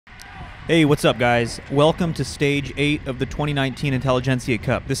Hey, what's up, guys? Welcome to Stage 8 of the 2019 Intelligentsia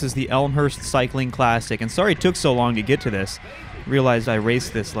Cup. This is the Elmhurst Cycling Classic, and sorry it took so long to get to this. Realized I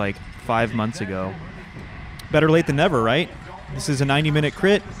raced this like 5 months ago. Better late than never, right? This is a 90-minute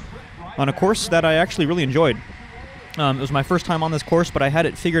crit on a course that I actually really enjoyed. It was my first time on this course, but I had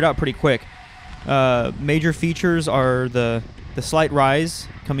it figured out pretty quick. Major features are the slight rise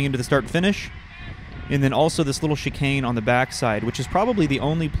coming into the start-finish, and then also this little chicane on the backside, which is probably the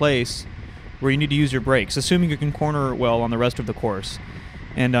only place where you need to use your brakes, assuming you can corner well on the rest of the course.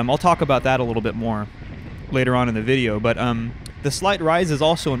 And I'll talk about that a little bit more later on in the video. But the slight rise is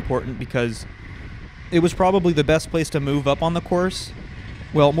also important because it was probably the best place to move up on the course.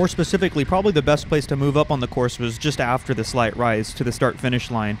 Well, more specifically, probably the best place to move up on the course was just after the slight rise to the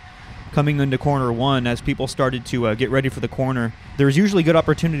start-finish line. Coming into corner one, as people started to get ready for the corner, there was usually good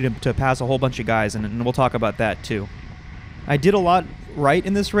opportunity to pass a whole bunch of guys, and we'll talk about that too. I did a lot right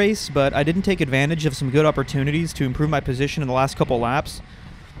in this race, but I didn't take advantage of some good opportunities to improve my position in the last couple laps.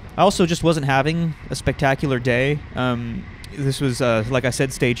 I also just wasn't having a spectacular day. This was, like I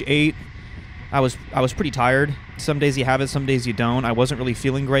said, stage 8. I was pretty tired. Some days you have it, some days you don't. I wasn't really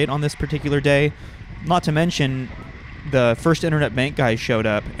feeling great on this particular day. Not to mention, the first internet bank guys showed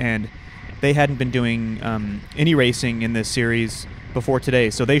up, and they hadn't been doing any racing in this series before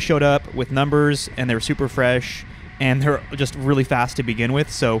today. So they showed up with numbers, and they were super fresh, and they're just really fast to begin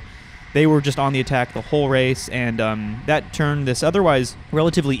with. So they were just on the attack the whole race, and that turned this otherwise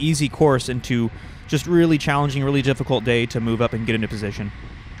relatively easy course into just really challenging, really difficult day to move up and get into position.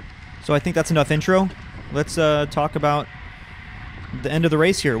 So I think that's enough intro. Let's talk about the end of the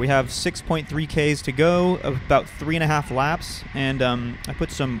race here. We have 6.3 Ks to go, about 3.5 laps, and I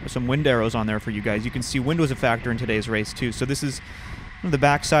put some wind arrows on there for you guys. You can see wind was a factor in today's race too. So this is the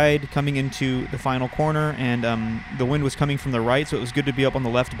backside coming into the final corner, and the wind was coming from the right, so it was good to be up on the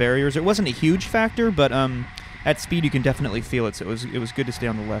left barriers. It wasn't a huge factor, but at speed you can definitely feel it, so it was good to stay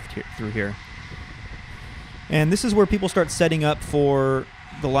on the left here, through here. And this is where people start setting up for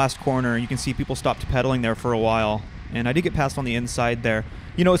the last corner. You can see people stopped pedaling there for a while, and I did get passed on the inside there.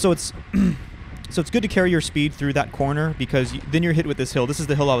 You know, so it's so it's good to carry your speed through that corner, because then you're hit with this hill. This is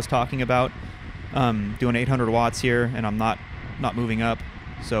the hill I was talking about. Doing 800 watts here, and I'm not moving up,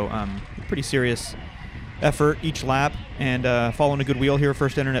 so pretty serious effort each lap, and following a good wheel here,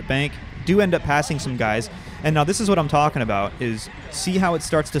 first internet bank. Do end up passing some guys, and now this is what I'm talking about, is see how it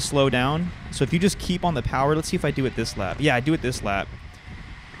starts to slow down. So if you just keep on the power, let's see if I do it this lap. Yeah, I do it this lap.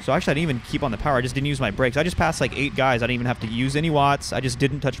 So actually I didn't even keep on the power, I just didn't use my brakes. I just passed like 8 guys. I didn't even have to use any watts. I just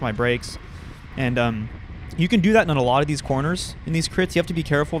didn't touch my brakes. And you can do that in a lot of these corners. In these crits, you have to be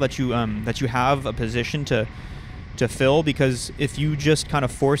careful that you have a position to fill, because if you just kind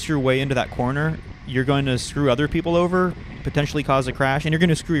of force your way into that corner, you're going to screw other people over, potentially cause a crash, and you're going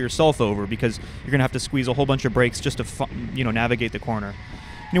to screw yourself over because you're going to have to squeeze a whole bunch of brakes just to navigate the corner.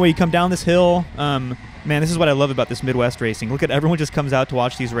 Anyway, you come down this hill. Man, this is what I love about this Midwest racing. Look at everyone just comes out to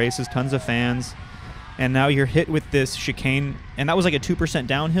watch these races, tons of fans, and now you're hit with this chicane, and that was like a 2%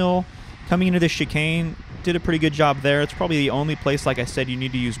 downhill. Coming into this chicane, did a pretty good job there. It's probably the only place, like I said, you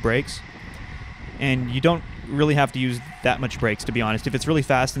need to use brakes, and you don't really have to use that much brakes, to be honest. If it's really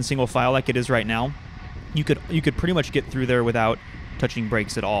fast and single file like it is right now, you could pretty much get through there without touching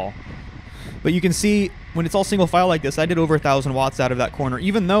brakes at all. But you can see when it's all single file like this, I did over 1,000 watts out of that corner,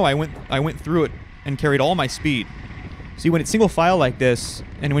 even though I went through it and carried all my speed. See, when it's single file like this,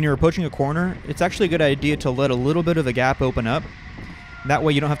 and when you're approaching a corner, it's actually a good idea to let a little bit of a gap open up. That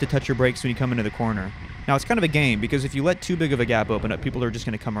way you don't have to touch your brakes when you come into the corner. Now, it's kind of a game, because if you let too big of a gap open up, people are just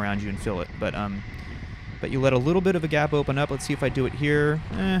going to come around you and fill it. But you let a little bit of a gap open up. Let's see if I do it here.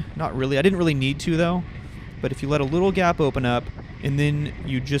 Not really. I didn't really need to, though. But if you let a little gap open up, and then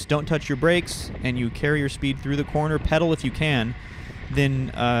you just don't touch your brakes, and you carry your speed through the corner, pedal if you can,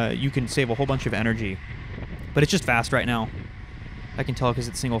 then you can save a whole bunch of energy. But it's just fast right now. I can tell because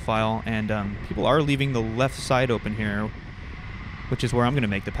it's single file, and people are leaving the left side open here, which is where I'm going to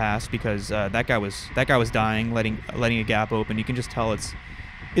make the pass, because that guy was dying, letting a gap open. You can just tell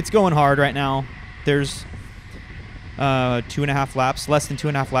it's going hard right now. There's 2.5 laps, less than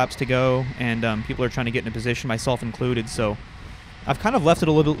 2.5 laps to go, and people are trying to get in a position, myself included. So I've kind of left it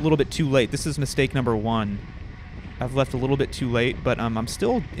a little bit too late. This is mistake number 1. I've left a little bit too late, but I'm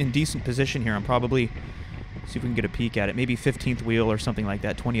still in decent position here. I'm probably, see if we can get a peek at it, maybe 15th wheel or something like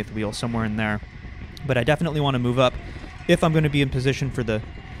that, 20th wheel, somewhere in there. But I definitely want to move up if I'm going to be in position for the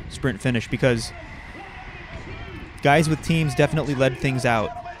sprint finish, because guys with teams definitely led things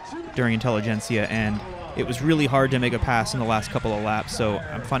out during Intelligentsia, and it was really hard to make a pass in the last couple of laps, so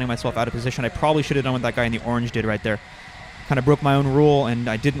I'm finding myself out of position. I probably should have done what that guy in the orange did right there. kind of broke my own rule, and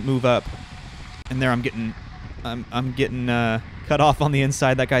I didn't move up. And there I'm getting cut off on the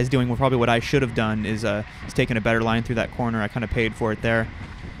inside. That guy's doing probably what I should have done, is taking a better line through that corner. I kind of paid for it there.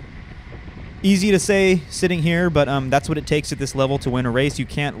 Easy to say sitting here, but that's what it takes at this level to win a race. You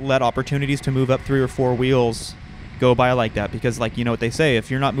can't let opportunities to move up 3 or 4 wheels go by like that, because, like, you know what they say,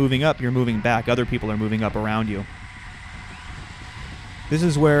 if you're not moving up, you're moving back. Other people are moving up around you. This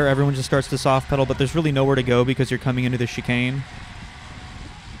is where everyone just starts to soft pedal, but there's really nowhere to go because you're coming into the chicane.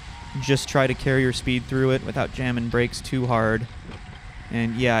 Just try to carry your speed through it without jamming brakes too hard.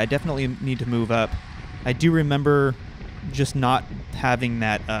 And yeah, I definitely need to move up. I do remember just not having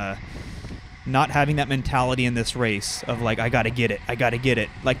that mentality in this race of, like, I gotta get it,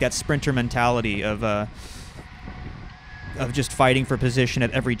 like that sprinter mentality of just fighting for position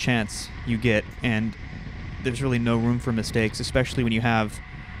at every chance you get. And there's really no room for mistakes, especially when you have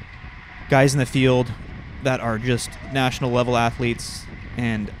guys in the field that are just national level athletes,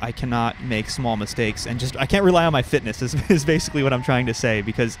 and I cannot make small mistakes, and I can't rely on my fitness is basically what I'm trying to say,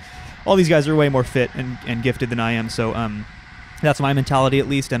 because all these guys are way more fit and gifted than I am. So that's my mentality, at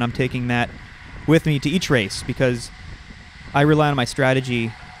least, and I'm taking that with me to each race, because I rely on my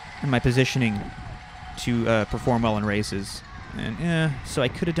strategy and my positioning to perform well in races. And yeah, so I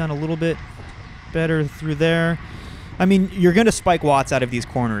could have done a little bit better through there. I mean, you're going to spike watts out of these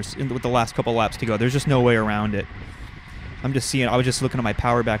corners with the last couple laps to go. There's just no way around it. I'm just seeing, I was just looking at my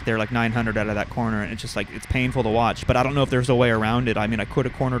power back there, like 900 out of that corner, and it's just like, it's painful to watch, but I don't know if there's a way around it. I mean, I could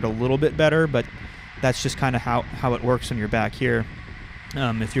have cornered a little bit better, but that's just kind of how it works when you're back here.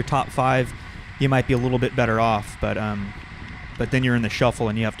 If you're top 5, you might be a little bit better off, but then you're in the shuffle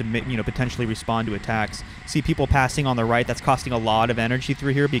and you have to, you know, potentially respond to attacks. See people passing on the right, that's costing a lot of energy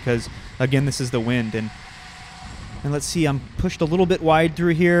through here because, again, this is the wind. And let's see, I'm pushed a little bit wide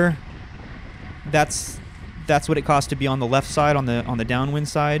through here. That's what it costs to be on the left side, on the downwind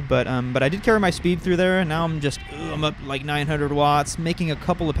side. But I did carry my speed through there, and now I'm up like 900 watts, making a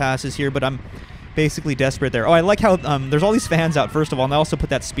couple of passes here, but I'm basically desperate there. Oh, I like how there's all these fans out, first of all, and they also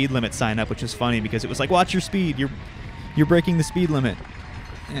put that speed limit sign up, which is funny because it was like, watch your speed, you're breaking the speed limit.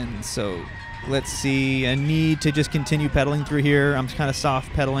 And so let's see, I need to just continue pedaling through here. I'm kind of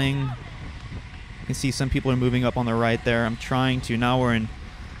soft pedaling. You can see some people are moving up on the right there. I'm trying to. Now we're in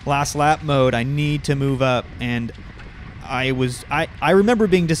last lap mode. I need to move up, and I remember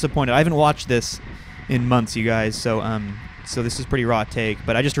being disappointed. I haven't watched this in months, you guys, so this is pretty raw take,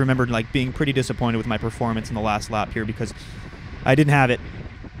 but I just remembered, like, being pretty disappointed with my performance in the last lap here because I didn't have it,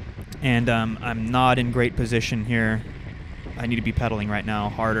 and I'm not in great position here. I need to be pedaling right now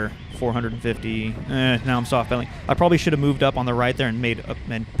harder. 450. Now I'm soft pedaling. I probably should have moved up on the right there and made up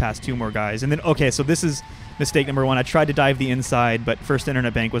and passed 2 more guys. And then, okay, so this is mistake number 1. I tried to dive the inside, but First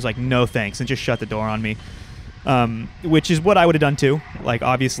Internet Bank was like, no thanks, and just shut the door on me. Which is what I would have done too. Like,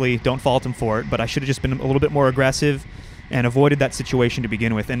 obviously, don't fault him for it, but I should have just been a little bit more aggressive and avoided that situation to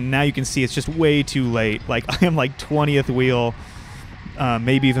begin with. And now you can see it's just way too late. Like, I am like 20th wheel,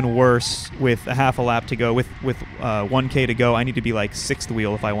 maybe even worse, with a half a lap to go, with 1K to go. I need to be like 6th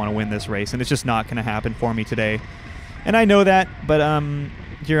wheel if I want to win this race, and it's just not going to happen for me today. And I know that, but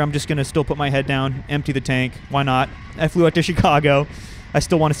here I'm just going to still put my head down, empty the tank. Why not? I flew out to Chicago. I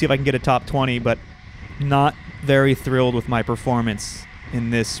still want to see if I can get a top 20, but not very thrilled with my performance in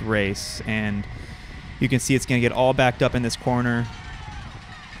this race. And you can see it's going to get all backed up in this corner.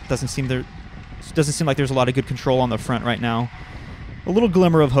 Doesn't seem like there's a lot of good control on the front right now. A little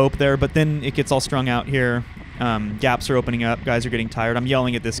glimmer of hope there, but then it gets all strung out here. Gaps are opening up. Guys are getting tired. I'm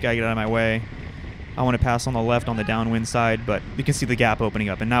yelling at this guy, get out of my way. I want to pass on the left on the downwind side, but you can see the gap opening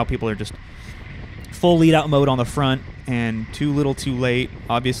up, and now people are just full lead-out mode on the front, and too little too late.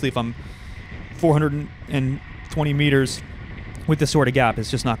 Obviously, if I'm 420 meters with this sort of gap,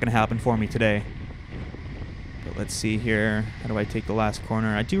 it's just not going to happen for me today. But let's see here. How do I take the last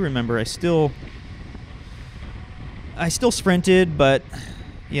corner? I do remember I still sprinted, but,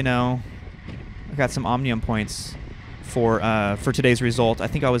 you know, I got some Omnium points for today's result. I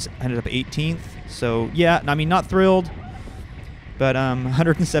think I ended up 18th. So yeah, I mean, not thrilled, but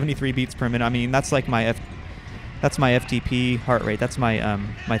 173 beats per minute. I mean, that's like my FTP heart rate. That's my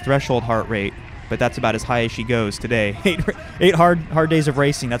my threshold heart rate. But that's about as high as she goes today. Eight hard days of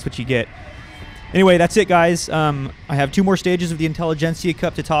racing. That's what you get. Anyway, that's it, guys. I have 2 more stages of the Intelligentsia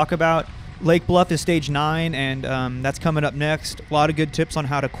Cup to talk about. Lake Bluff is stage 9, and that's coming up next. A lot of good tips on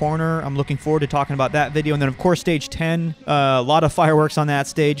how to corner. I'm looking forward to talking about that video. And then, of course, stage 10, a lot of fireworks on that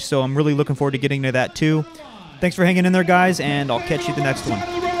stage, so I'm really looking forward to getting to that too. Thanks for hanging in there, guys, and I'll catch you at the next one.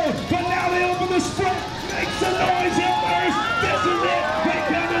 But now they open the sprint. Make some noise, Elmhurst. This is it. They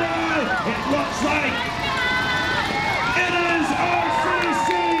come alive. It looks like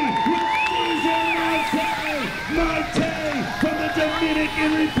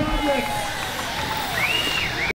Dominican Republic.